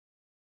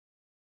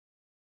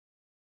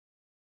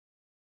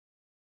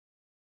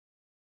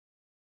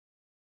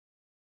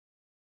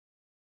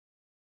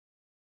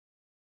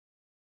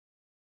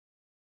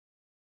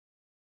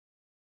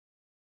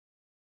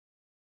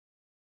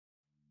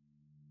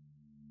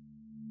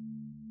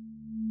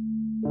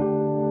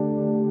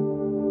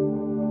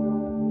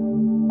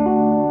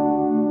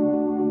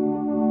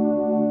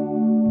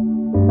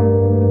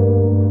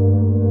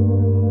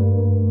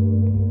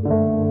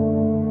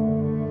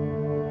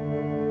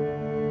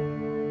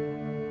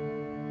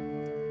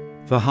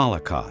The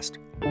Holocaust.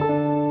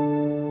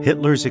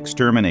 Hitler's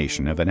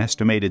extermination of an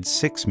estimated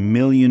 6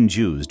 million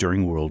Jews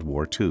during World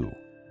War II.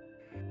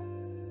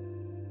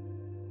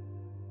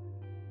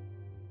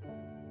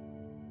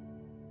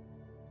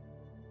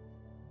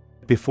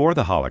 Before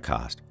the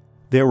Holocaust,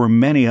 there were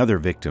many other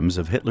victims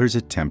of Hitler's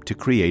attempt to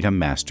create a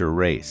master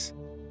race.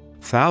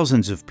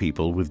 Thousands of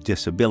people with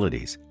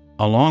disabilities,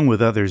 along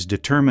with others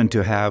determined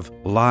to have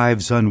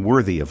lives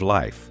unworthy of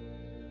life,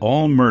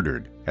 all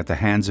murdered at the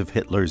hands of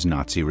Hitler's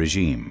Nazi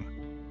regime.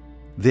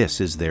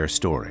 This is their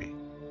story.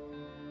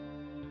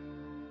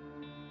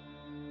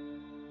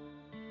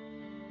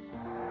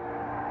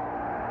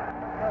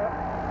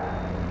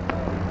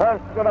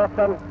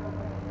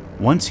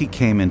 Once he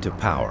came into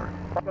power,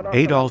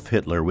 Adolf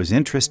Hitler was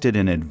interested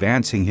in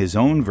advancing his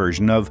own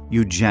version of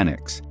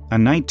eugenics, a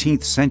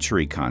 19th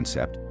century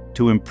concept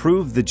to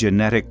improve the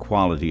genetic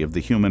quality of the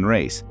human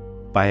race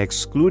by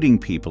excluding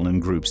people in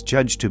groups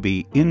judged to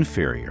be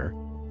inferior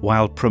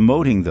while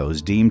promoting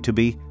those deemed to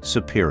be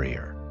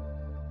superior.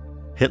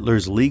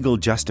 Hitler's legal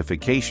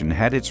justification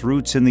had its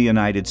roots in the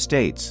United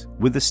States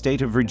with the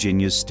state of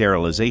Virginia's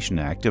Sterilization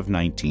Act of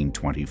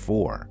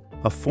 1924,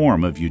 a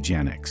form of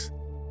eugenics.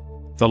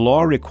 The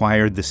law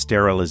required the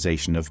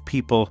sterilization of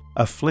people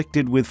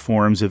afflicted with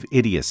forms of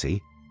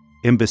idiocy,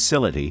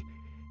 imbecility,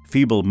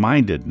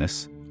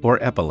 feeble-mindedness,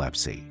 or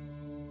epilepsy.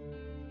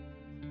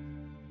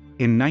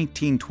 In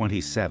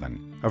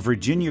 1927, a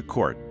Virginia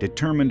court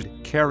determined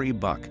Carrie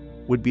Buck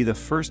would be the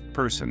first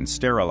person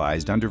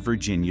sterilized under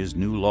Virginia's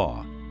new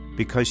law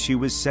because she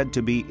was said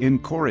to be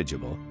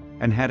incorrigible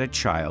and had a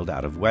child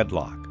out of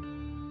wedlock.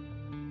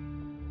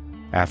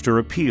 After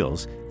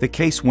appeals, the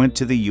case went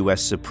to the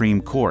U.S.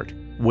 Supreme Court,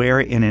 where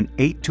in an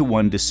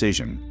 8-1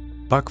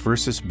 decision, Buck v.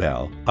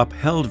 Bell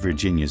upheld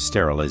Virginia's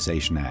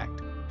Sterilization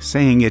Act,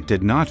 saying it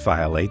did not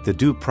violate the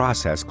Due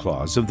Process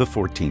Clause of the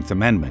 14th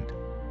Amendment.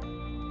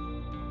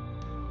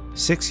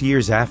 6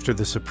 years after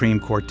the Supreme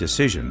Court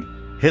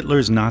decision,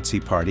 Hitler's Nazi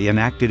Party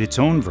enacted its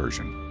own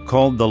version,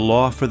 called the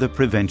Law for the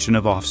Prevention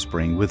of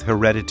Offspring with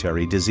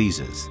Hereditary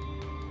Diseases.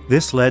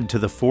 This led to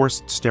the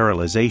forced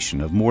sterilization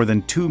of more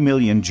than 2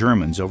 million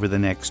Germans over the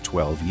next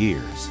 12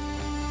 years.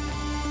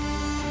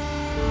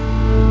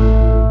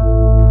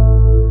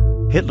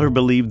 Hitler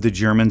believed the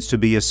Germans to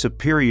be a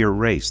superior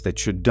race that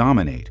should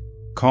dominate,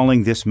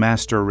 calling this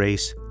master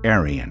race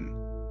Aryan.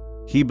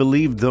 He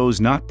believed those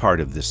not part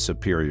of this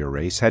superior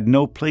race had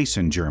no place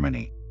in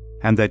Germany,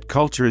 and that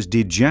cultures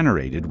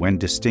degenerated when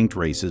distinct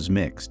races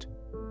mixed.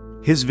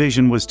 His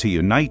vision was to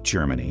unite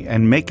Germany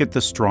and make it the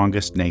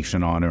strongest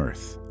nation on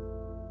earth.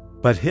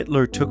 But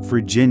Hitler took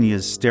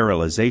Virginia's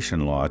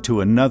sterilization law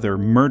to another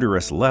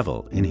murderous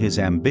level in his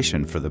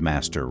ambition for the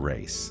master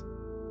race.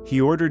 He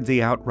ordered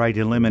the outright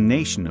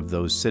elimination of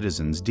those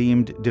citizens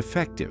deemed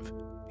defective,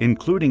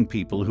 including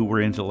people who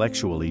were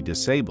intellectually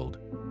disabled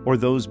or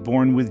those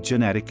born with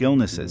genetic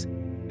illnesses,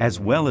 as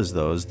well as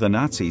those the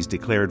Nazis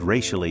declared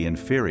racially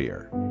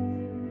inferior.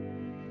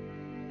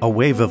 A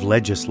wave of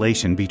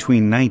legislation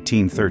between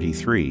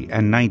 1933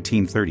 and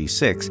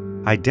 1936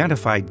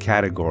 identified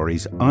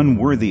categories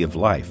unworthy of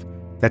life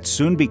that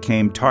soon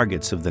became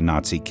targets of the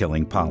Nazi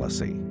killing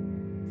policy.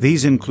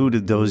 These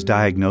included those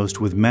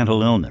diagnosed with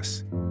mental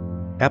illness,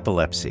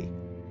 epilepsy,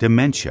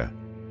 dementia,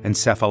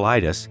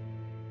 encephalitis,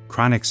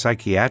 chronic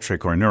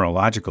psychiatric or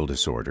neurological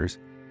disorders,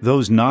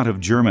 those not of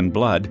German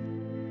blood,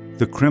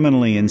 the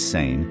criminally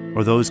insane,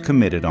 or those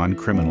committed on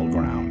criminal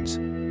grounds.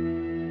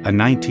 A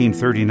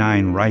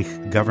 1939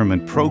 Reich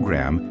government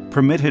program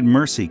permitted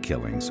mercy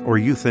killings or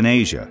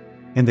euthanasia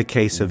in the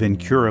case of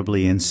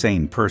incurably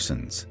insane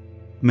persons.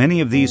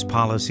 Many of these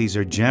policies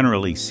are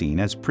generally seen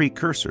as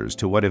precursors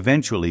to what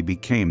eventually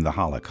became the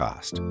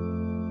Holocaust.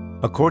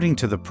 According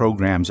to the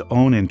program's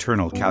own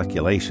internal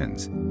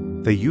calculations,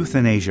 the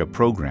euthanasia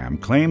program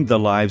claimed the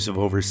lives of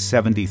over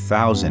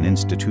 70,000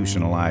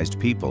 institutionalized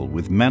people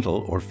with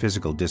mental or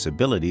physical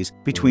disabilities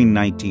between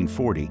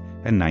 1940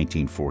 and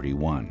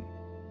 1941.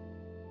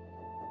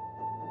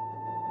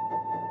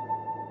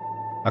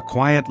 A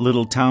quiet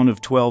little town of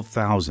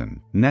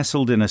 12,000,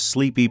 nestled in a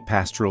sleepy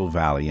pastoral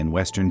valley in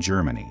western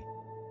Germany,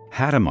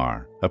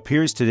 Hadamar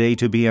appears today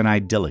to be an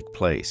idyllic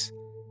place,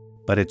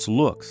 but its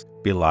looks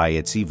belie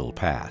its evil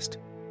past.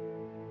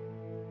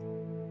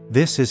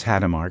 This is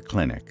Hadamar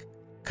Clinic.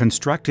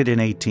 Constructed in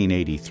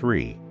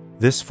 1883,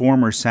 this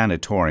former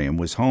sanatorium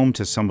was home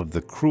to some of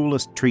the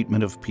cruelest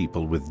treatment of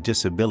people with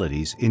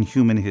disabilities in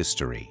human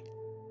history.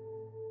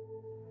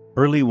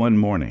 Early one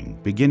morning,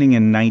 beginning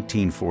in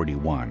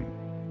 1941,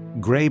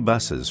 gray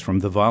buses from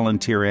the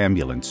volunteer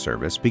ambulance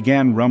service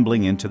began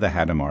rumbling into the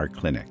Hadamar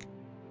Clinic,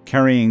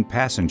 carrying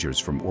passengers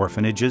from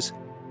orphanages,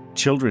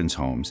 children's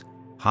homes,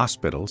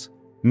 hospitals,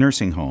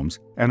 nursing homes,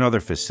 and other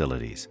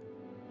facilities.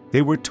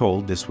 They were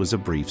told this was a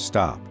brief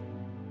stop.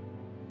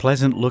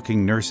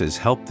 Pleasant-looking nurses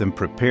helped them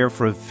prepare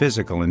for a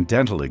physical and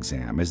dental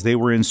exam as they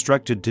were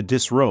instructed to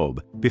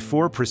disrobe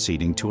before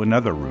proceeding to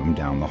another room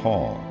down the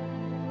hall.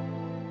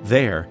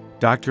 There,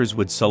 doctors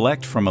would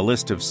select from a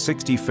list of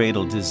 60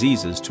 fatal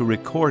diseases to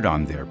record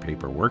on their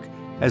paperwork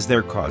as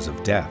their cause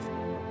of death,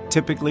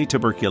 typically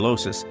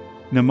tuberculosis,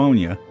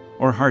 pneumonia,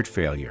 or heart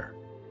failure.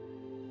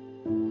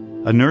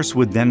 A nurse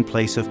would then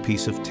place a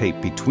piece of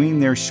tape between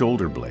their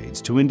shoulder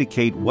blades to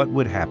indicate what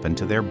would happen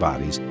to their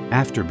bodies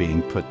after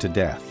being put to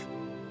death.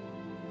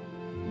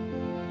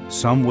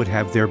 Some would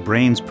have their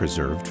brains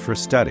preserved for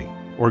study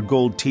or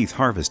gold teeth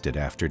harvested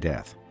after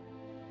death.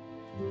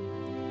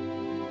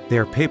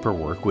 Their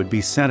paperwork would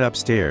be sent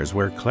upstairs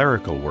where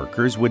clerical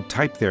workers would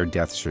type their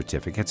death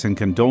certificates and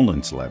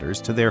condolence letters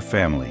to their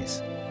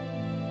families.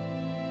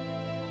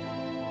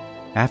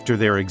 After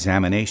their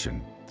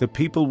examination, the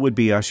people would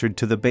be ushered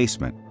to the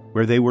basement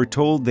where they were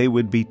told they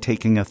would be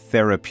taking a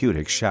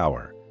therapeutic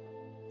shower.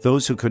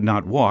 Those who could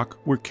not walk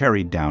were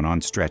carried down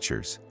on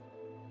stretchers.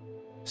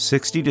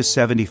 60 to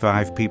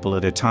 75 people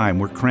at a time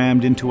were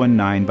crammed into a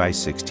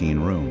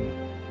 9-by-16 room.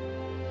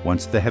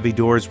 Once the heavy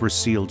doors were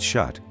sealed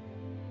shut,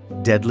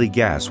 deadly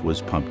gas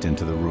was pumped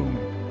into the room.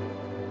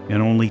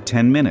 In only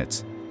 10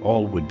 minutes,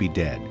 all would be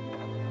dead.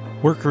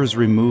 Workers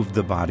removed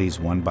the bodies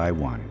one by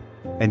one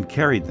and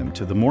carried them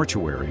to the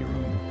mortuary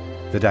room,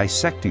 the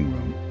dissecting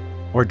room,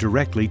 or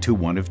directly to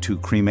one of 2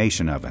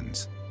 cremation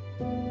ovens.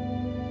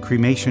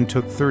 Cremation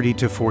took 30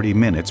 to 40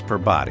 minutes per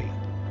body.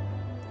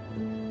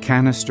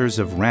 Canisters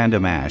of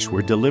random ash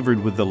were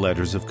delivered with the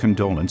letters of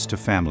condolence to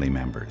family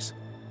members.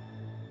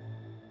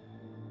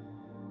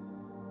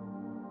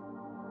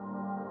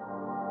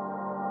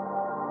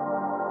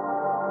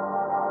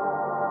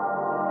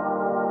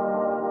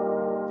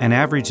 An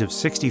average of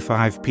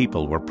 65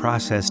 people were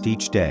processed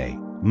each day,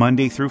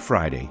 Monday through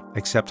Friday,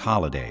 except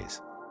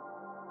holidays.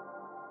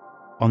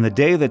 On the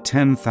day the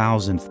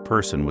 10,000th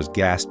person was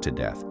gassed to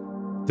death,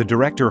 the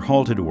director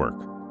halted work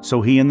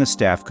so he and the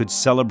staff could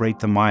celebrate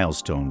the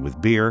milestone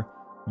with beer,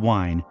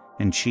 wine,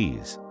 and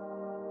cheese.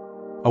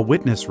 A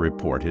witness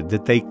reported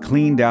that they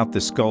cleaned out the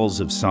skulls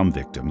of some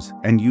victims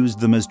and used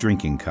them as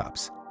drinking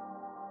cups.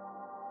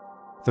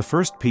 The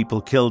first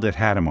people killed at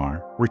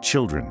Hadamar were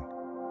children,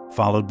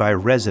 followed by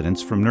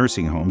residents from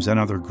nursing homes and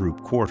other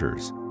group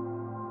quarters.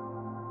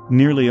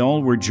 Nearly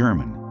all were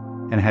German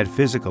and had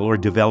physical or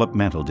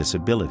developmental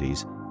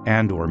disabilities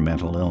and/or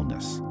mental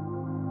illness.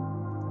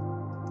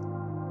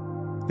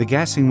 The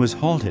gassing was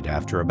halted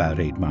after about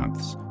 8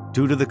 months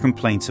due to the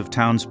complaints of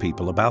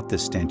townspeople about the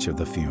stench of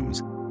the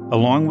fumes,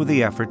 along with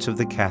the efforts of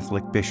the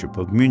Catholic Bishop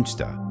of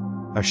Münster,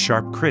 a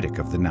sharp critic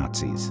of the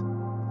Nazis.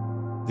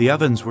 The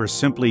ovens were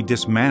simply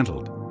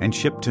dismantled and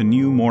shipped to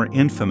new, more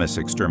infamous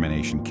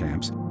extermination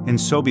camps in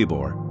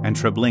Sobibor and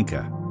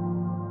Treblinka.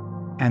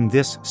 And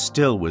this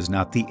still was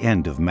not the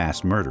end of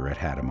mass murder at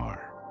Hadamar.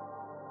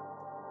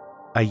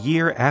 A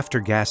year after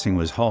gassing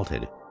was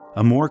halted,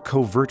 a more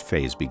covert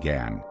phase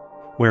began,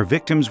 where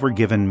victims were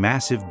given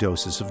massive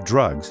doses of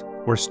drugs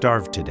or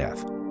starved to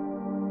death.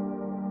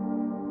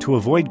 To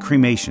avoid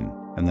cremation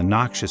and the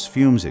noxious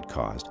fumes it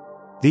caused,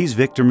 these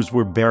victims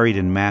were buried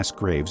in mass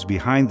graves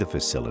behind the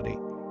facility,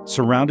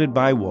 surrounded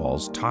by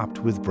walls topped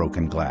with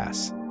broken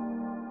glass.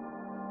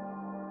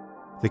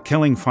 The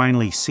killing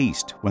finally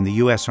ceased when the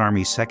U.S.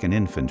 Army 2nd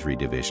Infantry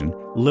Division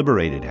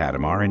liberated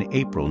Hadamar in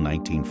April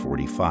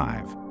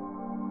 1945.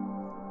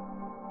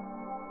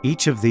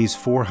 Each of these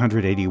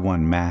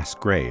 481 mass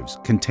graves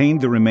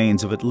contained the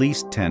remains of at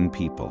least 10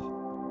 people.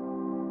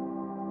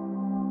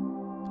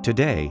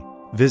 Today,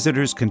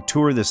 visitors can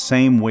tour the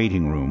same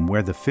waiting room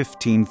where the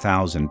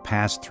 15,000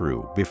 passed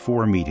through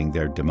before meeting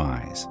their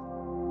demise.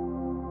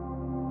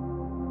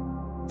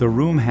 The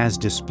room has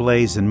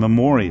displays and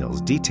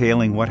memorials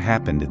detailing what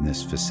happened in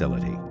this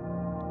facility.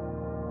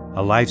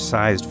 A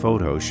life-sized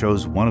photo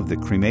shows one of the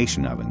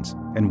cremation ovens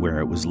and where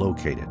it was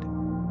located.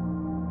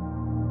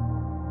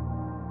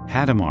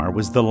 Hadamar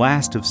was the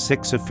last of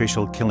 6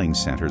 official killing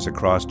centers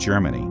across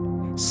Germany,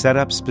 set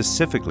up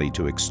specifically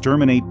to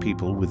exterminate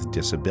people with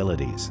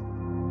disabilities.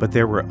 But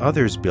there were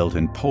others built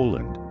in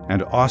Poland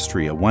and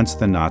Austria once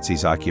the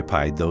Nazis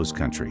occupied those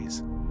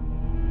countries.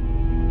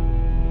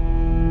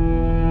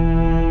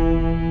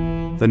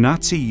 The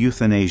Nazi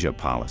euthanasia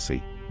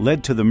policy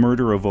led to the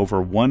murder of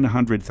over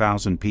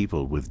 100,000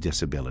 people with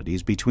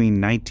disabilities between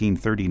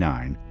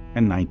 1939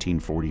 and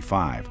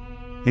 1945,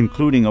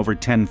 including over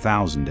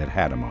 10,000 at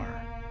Hadamar.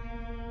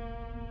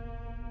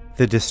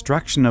 The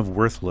destruction of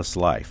worthless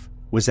life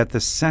was at the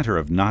center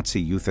of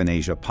Nazi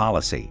euthanasia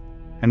policy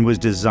and was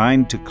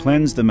designed to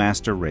cleanse the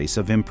master race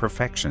of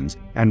imperfections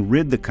and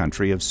rid the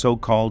country of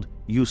so-called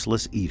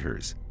useless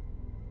eaters.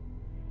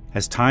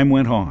 As time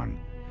went on,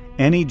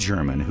 any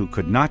German who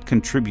could not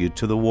contribute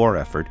to the war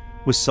effort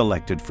was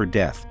selected for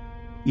death,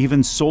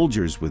 even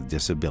soldiers with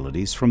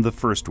disabilities from the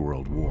First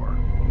World War.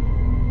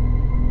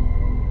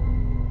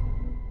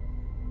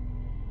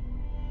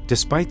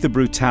 Despite the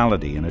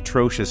brutality and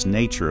atrocious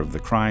nature of the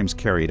crimes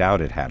carried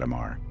out at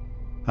Hadamar,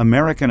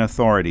 American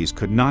authorities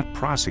could not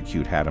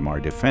prosecute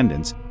Hadamar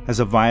defendants as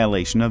a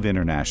violation of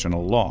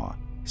international law,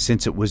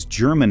 since it was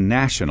German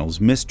nationals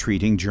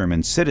mistreating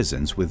German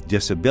citizens with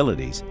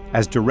disabilities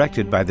as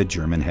directed by the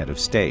German head of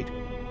state.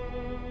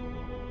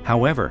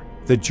 However,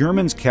 the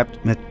Germans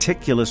kept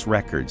meticulous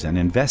records and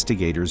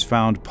investigators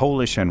found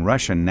Polish and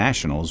Russian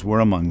nationals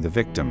were among the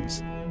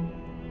victims.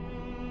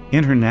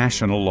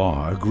 International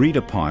law agreed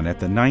upon at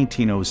the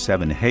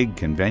 1907 Hague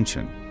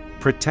Convention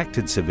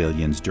protected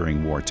civilians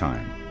during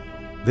wartime.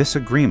 This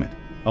agreement,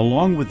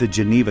 along with the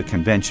Geneva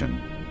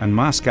Convention and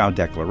Moscow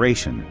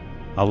Declaration,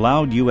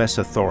 allowed U.S.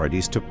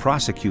 authorities to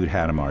prosecute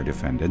Hadamar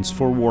defendants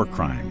for war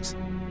crimes.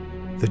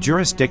 The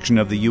jurisdiction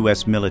of the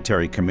U.S.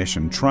 military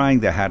commission trying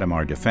the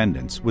Hadamar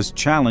defendants was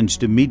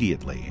challenged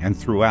immediately and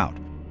throughout,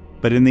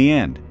 but in the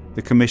end,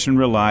 the commission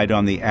relied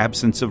on the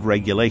absence of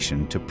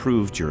regulation to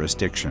prove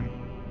jurisdiction.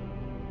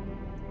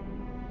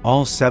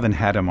 All 7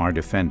 Hadamar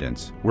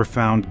defendants were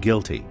found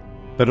guilty,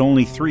 but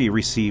only 3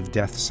 received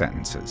death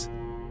sentences.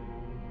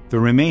 The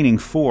remaining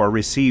 4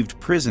 received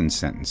prison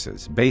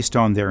sentences based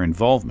on their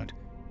involvement,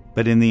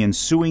 but in the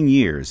ensuing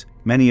years,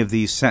 many of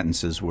these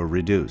sentences were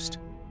reduced.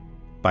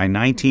 By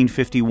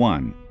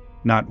 1951,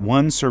 not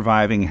one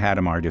surviving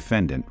Hadamar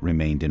defendant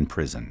remained in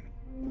prison.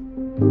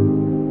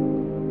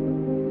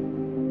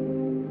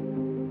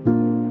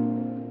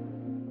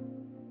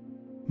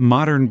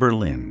 Modern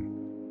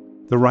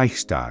Berlin, the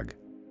Reichstag,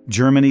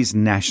 Germany's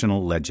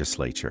national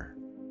legislature.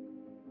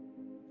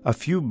 A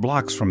few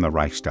blocks from the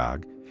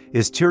Reichstag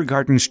is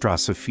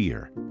Tiergartenstrasse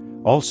 4,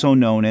 also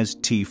known as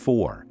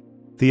T4,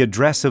 the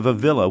address of a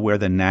villa where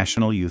the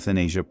national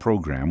euthanasia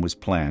program was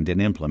planned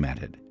and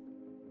implemented.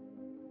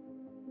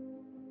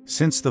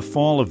 Since the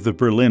fall of the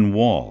Berlin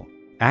Wall,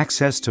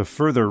 access to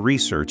further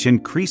research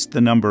increased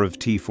the number of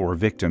T4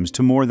 victims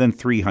to more than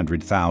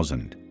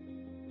 300,000.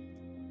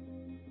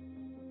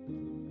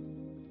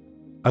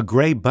 A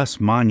gray bus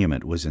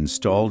monument was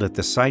installed at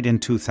the site in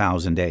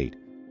 2008.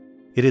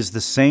 It is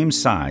the same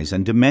size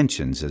and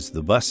dimensions as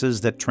the buses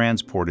that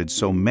transported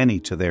so many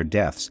to their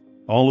deaths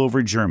all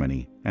over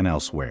Germany and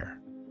elsewhere.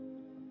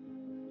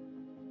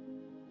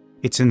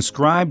 It's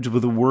inscribed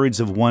with the words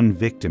of one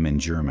victim in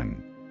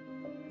German.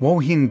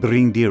 Wohin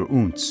bringt ihr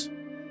uns?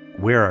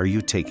 Where are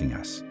you taking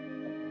us?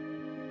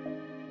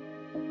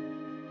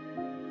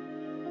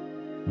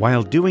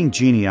 While doing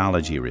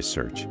genealogy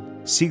research,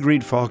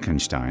 Sigrid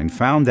Falkenstein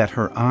found that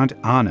her aunt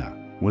Anna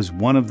was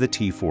one of the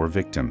T4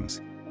 victims.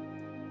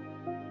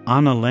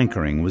 Anna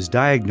Lenkering was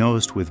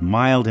diagnosed with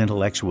mild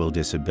intellectual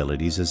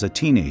disabilities as a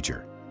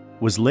teenager,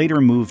 was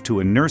later moved to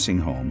a nursing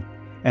home,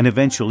 and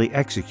eventually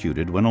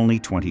executed when only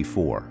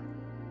 24.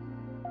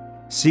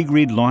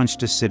 Sigrid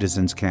launched a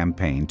citizens'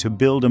 campaign to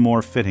build a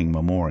more fitting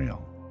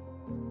memorial.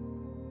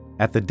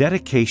 At the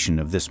dedication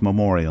of this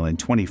memorial in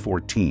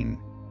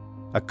 2014,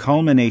 a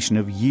culmination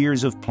of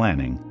years of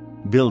planning,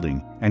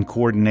 building, and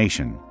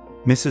coordination,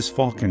 Mrs.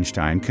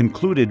 Falkenstein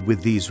concluded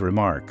with these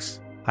remarks,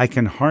 "I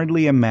can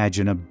hardly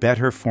imagine a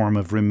better form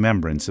of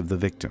remembrance of the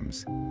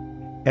victims.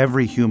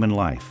 Every human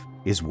life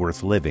is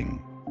worth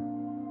living."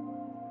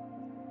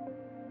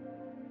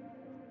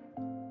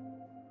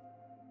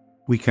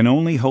 We can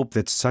only hope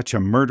that such a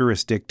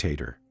murderous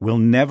dictator will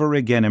never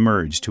again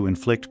emerge to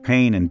inflict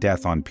pain and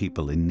death on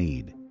people in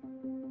need.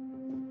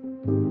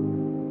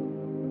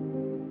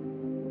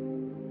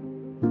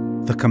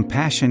 The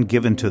compassion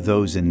given to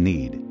those in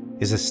need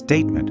is a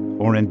statement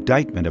or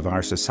indictment of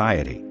our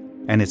society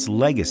and its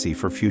legacy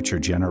for future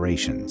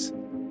generations.